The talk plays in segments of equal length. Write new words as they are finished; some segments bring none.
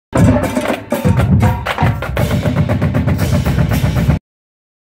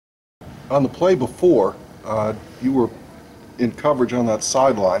On the play before, you were in coverage on that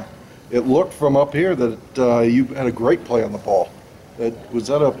sideline. It looked from up here that you had a great play on the ball. Was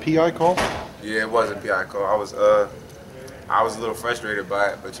that a PI call? Yeah, it was a PI call. I was a little frustrated by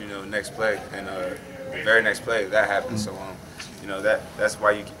it, but you know, next play and the very next play that happened. So you know, that's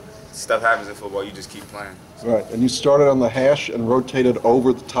why stuff happens in football. You just keep playing. So. Right, and you started on the hash and rotated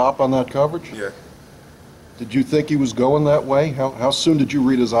over the top on that coverage? Yeah. Did you think he was going that way? How soon did you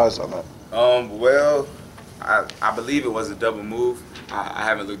read his eyes on that? Well, I believe it was a double move. I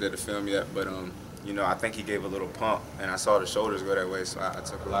haven't looked at the film yet, but you know, I think he gave a little pump, and I saw the shoulders go that way, so I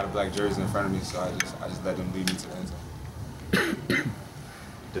took a lot of black jerseys in front of me, so I just let them lead me to the end zone.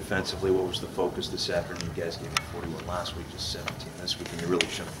 Defensively, what was the focus this afternoon? You guys gave me 41 last week, just 17 this week, and you really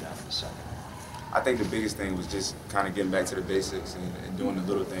shut them down in the second. I think the biggest thing was just kind of getting back to the basics and doing the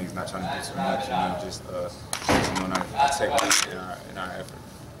little things, not trying to do too much, you know, just focusing on our technique and our effort.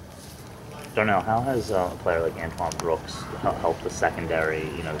 Darnell, how has a player like Antoine Brooks helped the secondary,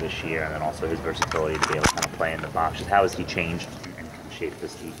 you know, this year, and then also his versatility to be able to kind of play in the box? Just how has he changed and shaped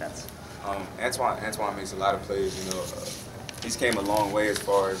this defense? Antoine makes a lot of plays. You know, he's came a long way as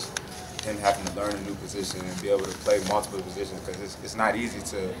far as him having to learn a new position and be able to play multiple positions, because it's not easy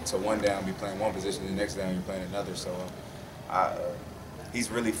to one down be playing one position, the next down you're playing another. So he's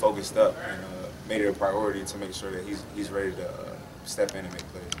really focused up and made it a priority to make sure that he's ready to step in and make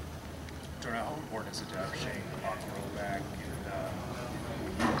plays. Darnell, how important is it to have Shane off the roll back?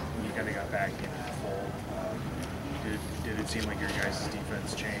 And when you kind of got back into the fold, did it seem like your guys'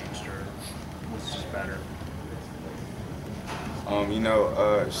 defense changed, or was it just better? You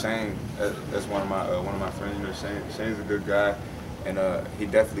know, Shane, that's one of my friends. You know, Shane's a good guy, and he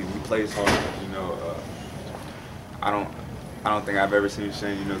plays hard. You know, I don't think I've ever seen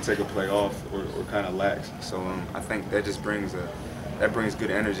Shane, you know, take a play off or kind of lax. So I think that just brings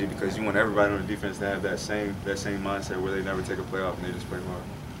good energy, because you want everybody on the defense to have that same mindset where they never take a play off and they just play hard.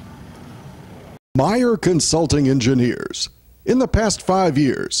 Meyer Consulting Engineers. In the past 5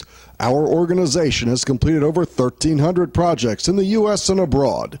 years, our organization has completed over 1,300 projects in the U.S. and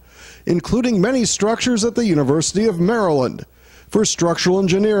abroad, including many structures at the University of Maryland. For structural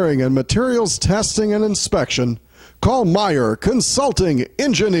engineering and materials testing and inspection, call Meyer Consulting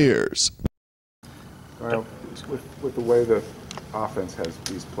Engineers. Well, with the way the offense has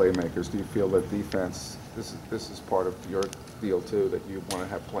these playmakers, do you feel that defense, this is part of your deal too, that you want to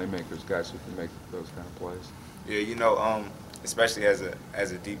have playmakers, guys who can make those kind of plays? Yeah, you know, especially as a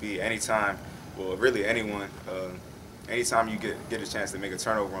DB, anytime, well, really anyone, anytime you get a chance to make a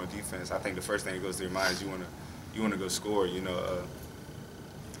turnover on defense, I think the first thing that goes through your mind is you want to go score. You know,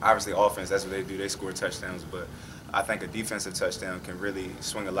 obviously offense, that's what they do. They score touchdowns, but I think a defensive touchdown can really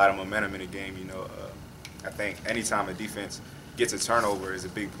swing a lot of momentum in a game. You know, I think anytime a defense gets a turnover is a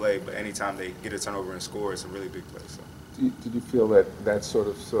big play, but anytime they get a turnover and score, it's a really big play. So. Did you feel that sort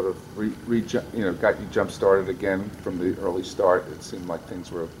of got you jump started again from the early start? It seemed like things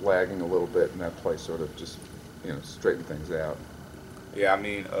were lagging a little bit, and that play sort of just straightened things out. Yeah, I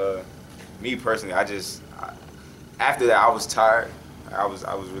mean, me personally, after that I was tired. I was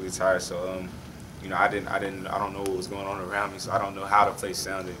really tired. So you know, I don't know what was going on around me, so I don't know how the play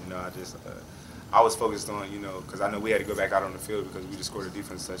sounded. You know, I was focused on, you know, because I know we had to go back out on the field because we just scored a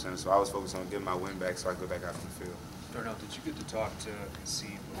defense touchdown. So I was focused on getting my win back so I could go back out on the field. Darnell, did you get to talk to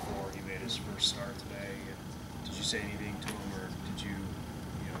Haseeb before he made his first start today? And did you say anything to him, or did you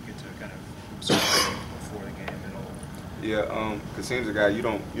get to kind of observe him before the game at all? Yeah, Haseeb's a guy you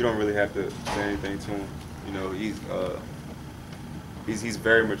don't really have to say anything to him. You know, he's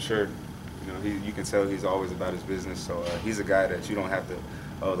very mature. You know, you can tell he's always about his business. So he's a guy that you don't have to.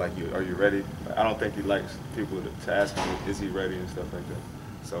 Are you ready? I don't think he likes people to ask him, is he ready and stuff like that.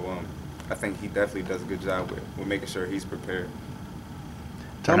 So I think he definitely does a good job with making sure he's prepared.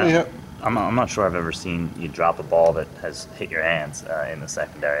 Tell me how. I'm not sure I've ever seen you drop a ball that has hit your hands in the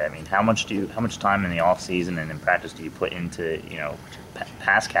secondary. I mean, how much time in the off season and in practice do you put into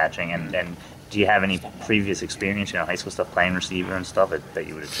pass catching, and do you have any previous experience, high school stuff, playing receiver and stuff that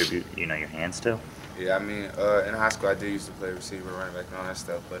you would attribute your hands to? Yeah, I mean, in high school I did used to play receiver, running back, and all that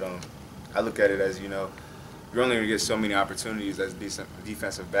stuff. But I look at it as, you're only going to get so many opportunities as a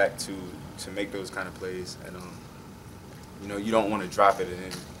defensive back to make those kind of plays. And, you don't want to drop it and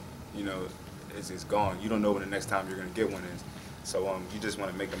then, it's gone. You don't know when the next time you're going to get one is. So you just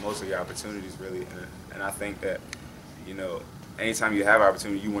want to make the most of your opportunities, really. And I think that, anytime you have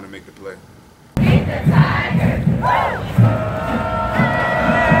opportunity, you want to make the play.